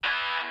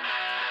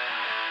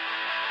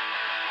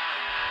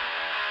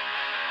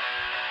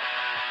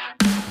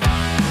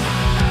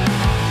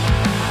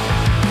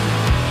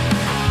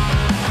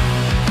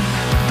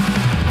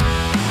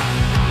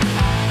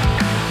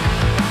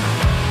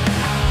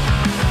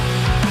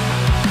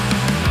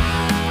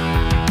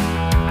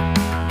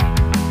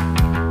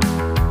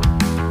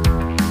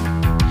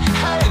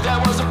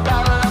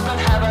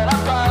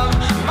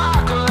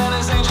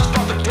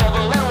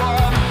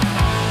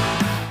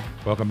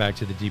back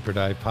to the Deeper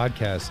Dive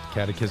podcast,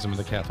 Catechism of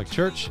the Catholic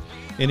Church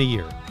in a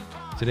year.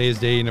 Today is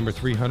day number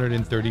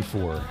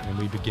 334, and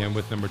we begin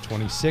with number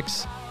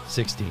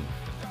 2616.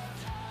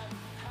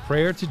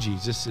 Prayer to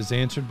Jesus is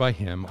answered by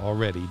him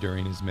already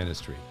during his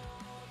ministry,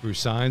 through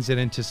signs that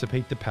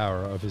anticipate the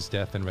power of his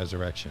death and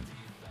resurrection.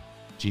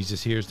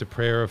 Jesus hears the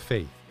prayer of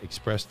faith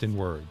expressed in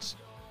words.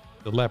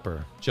 The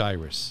leper,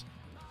 Jairus,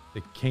 the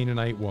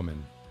Canaanite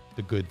woman,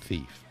 the good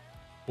thief,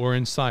 or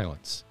in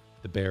silence,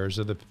 the bearers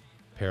of the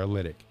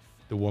paralytic,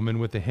 the woman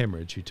with the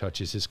hemorrhage who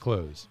touches his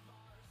clothes,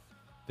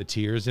 the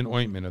tears and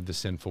ointment of the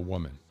sinful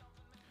woman,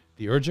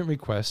 the urgent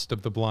request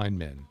of the blind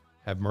men,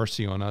 have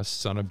mercy on us,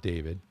 Son of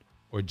David,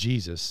 or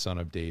Jesus, Son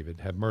of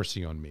David, have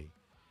mercy on me,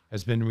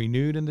 has been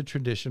renewed in the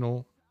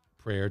traditional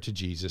prayer to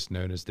Jesus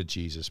known as the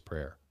Jesus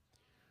Prayer.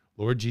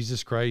 Lord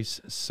Jesus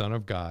Christ, Son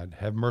of God,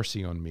 have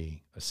mercy on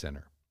me, a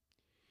sinner.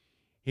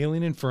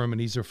 Healing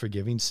infirmities or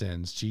forgiving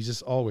sins,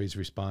 Jesus always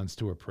responds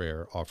to a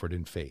prayer offered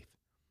in faith.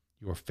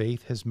 Your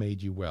faith has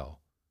made you well.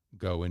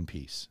 Go in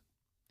peace.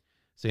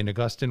 St.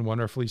 Augustine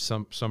wonderfully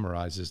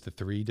summarizes the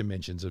three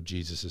dimensions of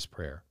Jesus'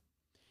 prayer.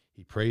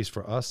 He prays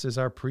for us as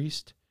our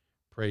priest,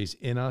 prays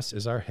in us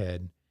as our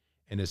head,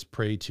 and is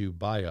prayed to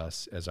by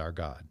us as our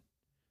God.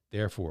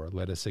 Therefore,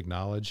 let us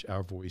acknowledge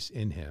our voice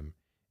in him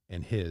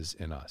and his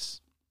in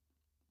us.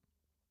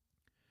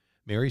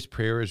 Mary's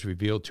prayer is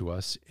revealed to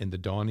us in the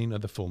dawning of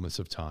the fullness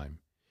of time.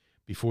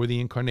 Before the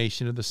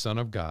incarnation of the Son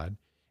of God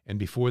and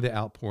before the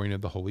outpouring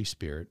of the Holy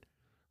Spirit,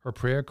 her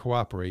prayer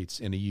cooperates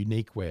in a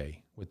unique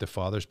way with the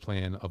Father's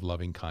plan of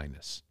loving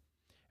kindness.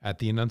 At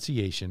the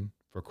Annunciation,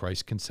 for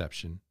Christ's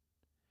conception;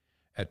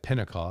 at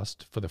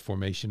Pentecost, for the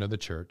formation of the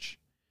Church,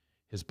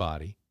 his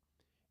body;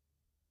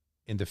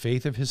 in the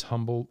faith of his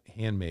humble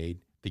handmaid,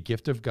 the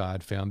gift of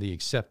God found the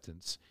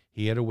acceptance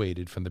he had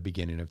awaited from the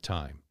beginning of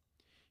time.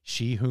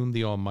 She whom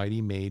the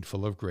Almighty made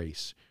full of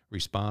grace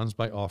responds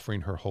by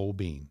offering her whole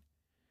being.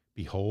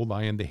 Behold,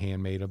 I am the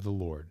handmaid of the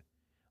Lord.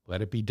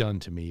 Let it be done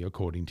to me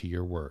according to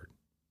your word.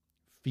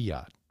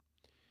 Fiat.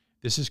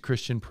 This is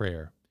Christian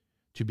prayer,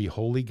 to be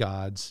wholly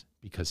God's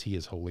because he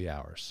is wholly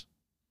ours.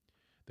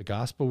 The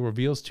gospel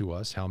reveals to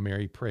us how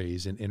Mary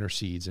prays and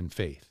intercedes in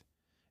faith.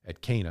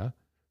 At Cana,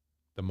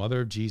 the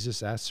mother of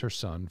Jesus asks her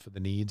son for the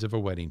needs of a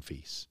wedding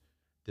feast.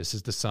 This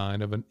is the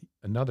sign of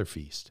another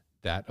feast,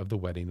 that of the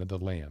wedding of the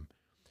Lamb,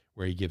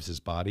 where he gives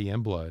his body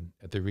and blood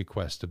at the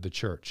request of the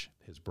church,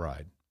 his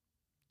bride.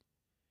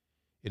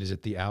 It is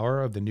at the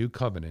hour of the new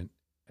covenant,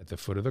 at the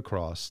foot of the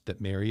cross,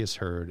 that Mary is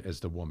heard as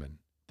the woman,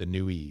 the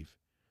new Eve,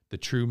 the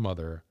true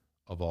mother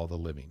of all the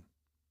living.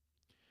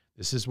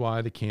 This is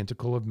why the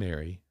Canticle of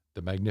Mary,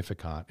 the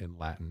Magnificat in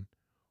Latin,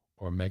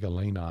 or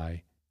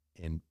Megaleni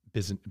in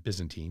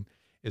Byzantine,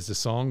 is the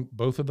song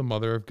both of the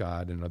Mother of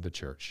God and of the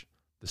Church,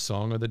 the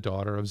song of the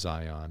daughter of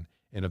Zion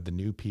and of the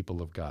new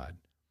people of God,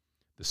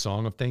 the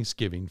song of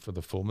thanksgiving for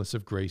the fullness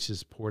of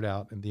graces poured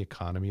out in the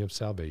economy of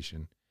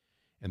salvation,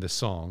 and the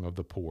song of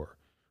the poor,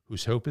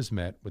 whose hope is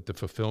met with the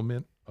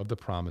fulfillment of the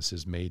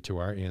promises made to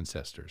our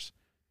ancestors,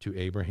 to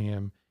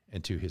Abraham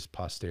and to his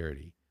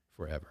posterity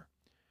forever.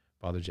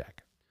 Father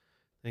Jack.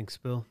 Thanks,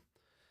 Bill.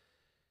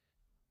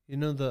 You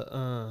know,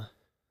 the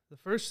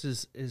first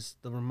is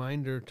the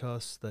reminder to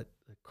us that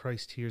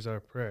Christ hears our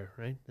prayer,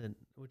 right? And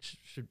which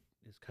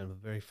is kind of a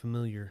very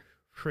familiar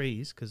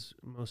phrase because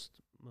most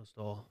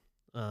all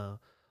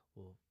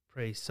will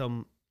pray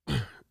some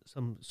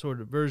sort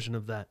of version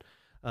of that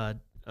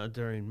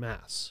during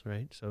Mass,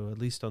 right? So at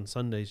least on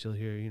Sundays you'll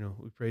hear,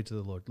 we pray to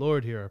the Lord.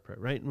 Lord, hear our prayer,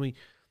 right?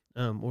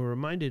 And we're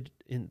reminded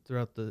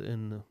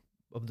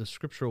of the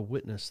scriptural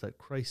witness that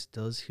Christ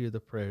does hear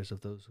the prayers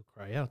of those who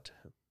cry out to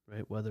him,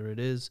 right? Whether it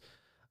is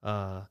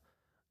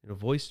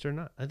voiced or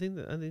not. I think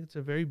it's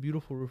a very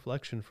beautiful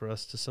reflection for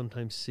us to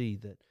sometimes see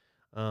that,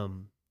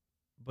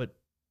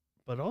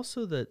 but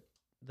also that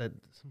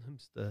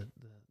sometimes the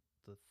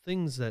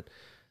things that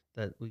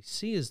we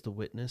see as the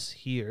witness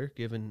here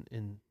given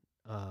in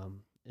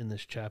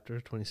this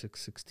chapter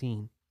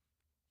 26:16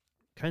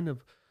 kind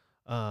of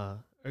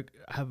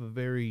have a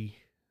very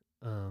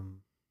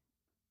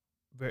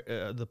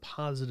the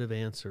positive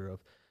answer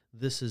of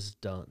this is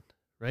done,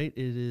 right?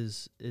 It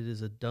is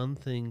a done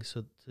thing,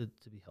 so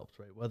to be helped,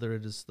 right? Whether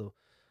it is the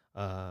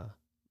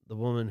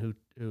woman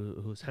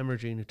who's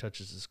hemorrhaging who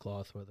touches his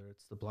cloth, whether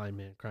it's the blind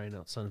man crying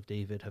out, "Son of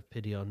David, have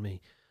pity on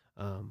me,"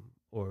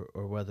 or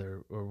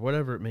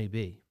whatever it may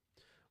be.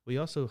 We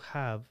also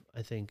have,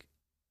 I think,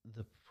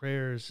 the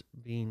prayers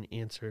being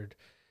answered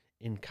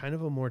in kind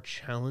of a more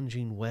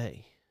challenging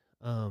way.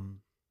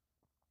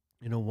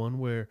 One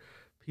where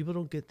people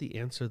don't get the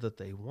answer that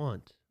they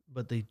want,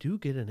 but they do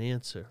get an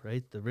answer,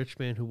 right? The rich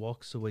man who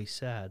walks away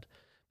sad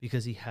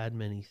because he had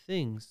many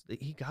things,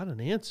 he got an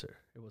answer.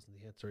 It wasn't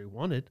the answer he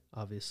wanted,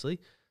 obviously.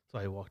 That's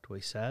why he walked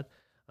away sad.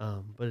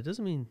 But it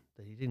doesn't mean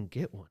that he didn't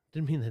get one. It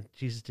didn't mean that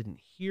Jesus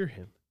didn't hear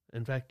him.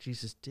 In fact,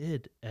 Jesus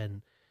did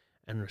and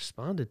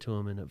responded to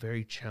him in a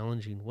very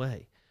challenging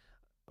way.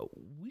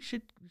 We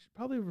should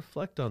probably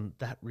reflect on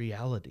that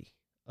reality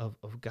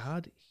of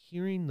God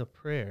hearing the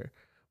prayer,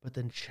 but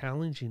then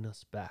challenging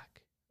us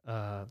back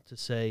to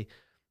say,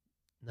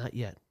 not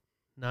yet,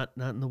 not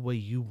in the way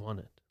you want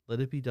it. Let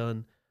it be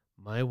done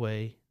my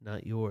way,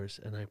 not yours.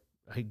 And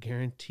I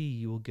guarantee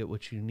you will get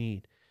what you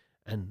need.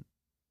 And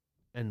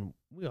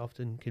we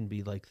often can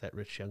be like that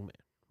rich young man,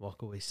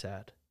 walk away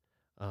sad,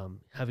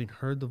 having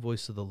heard the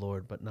voice of the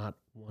Lord, but not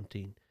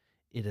wanting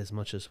it as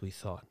much as we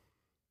thought.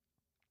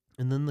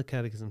 And then the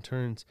Catechism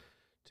turns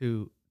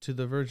to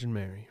the Virgin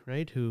Mary,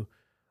 right? Who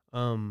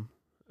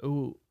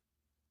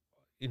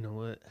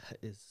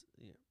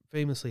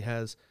famously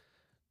has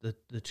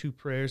the two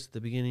prayers at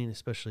the beginning,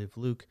 especially of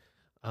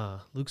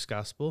Luke's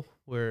Gospel,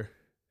 where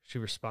she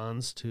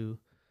responds to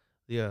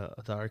the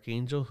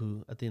archangel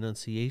who at the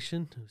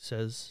Annunciation who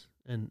says,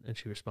 and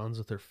she responds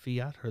with her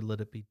fiat, her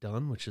let it be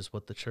done, which is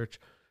what the church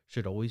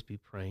should always be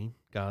praying.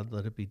 God,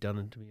 let it be done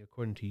unto me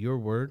according to your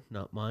word,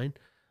 not mine.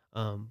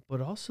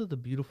 But also the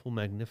beautiful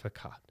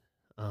Magnificat,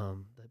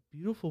 that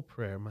beautiful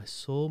prayer, my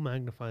soul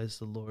magnifies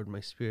the Lord, my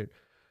spirit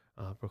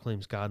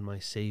proclaims God my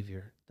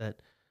Savior,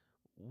 that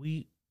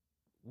we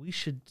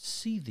should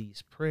see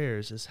these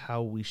prayers as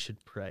how we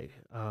should pray.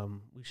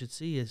 We should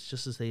see as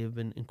just as they have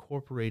been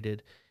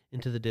incorporated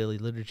into the daily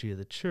liturgy of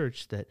the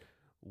church, that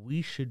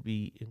we should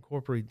be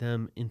incorporate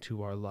them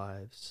into our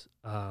lives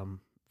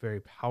very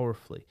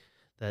powerfully,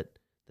 that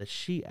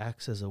she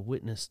acts as a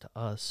witness to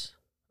us,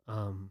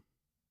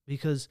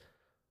 because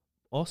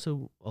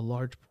also a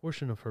large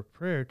portion of her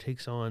prayer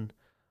takes on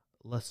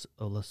a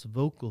less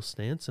vocal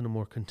stance and a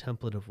more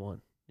contemplative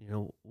one.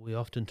 We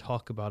often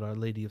talk about Our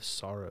Lady of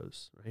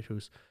Sorrows, right?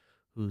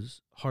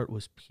 Whose heart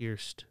was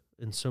pierced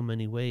in so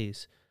many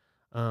ways.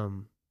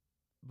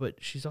 But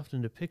she's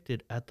often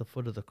depicted at the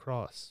foot of the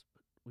cross.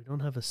 We don't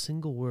have a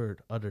single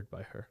word uttered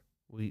by her.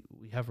 We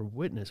have her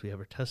witness, we have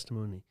her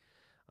testimony,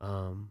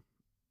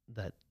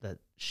 that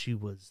she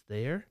was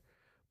there,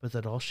 but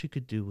that all she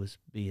could do was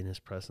be in his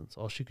presence.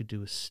 All she could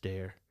do was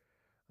stare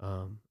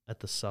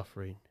at the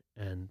suffering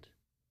and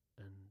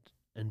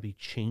be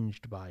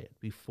changed by it,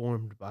 be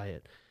formed by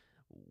it.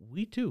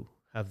 We too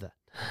have that,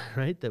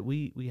 right? That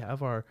we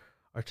have our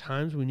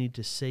times we need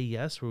to say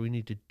yes, where we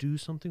need to do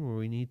something, where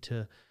we need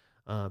to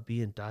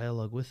be in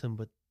dialogue with him,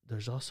 but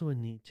there's also a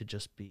need to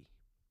just be,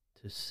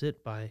 to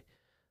sit by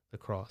the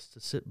cross, to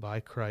sit by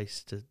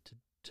Christ,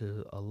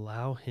 to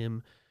allow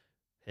him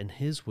and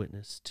his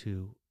witness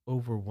to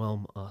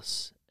overwhelm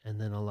us and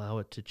then allow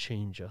it to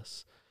change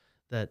us.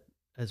 That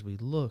as we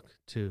look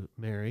to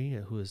Mary,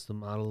 who is the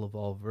model of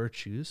all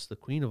virtues, the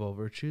queen of all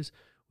virtues,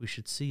 we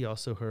should see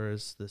also her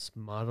as this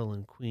model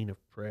and queen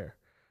of prayer,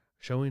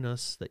 showing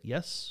us that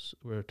yes,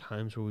 there are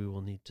times where we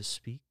will need to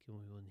speak and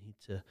we will need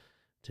to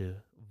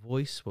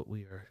voice what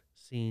we are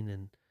seeing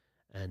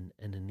and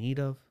in need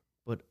of,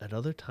 but at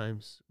other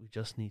times we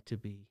just need to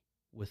be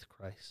with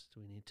Christ.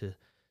 We need to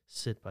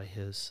sit by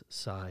his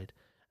side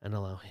and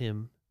allow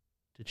him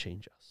to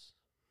change us.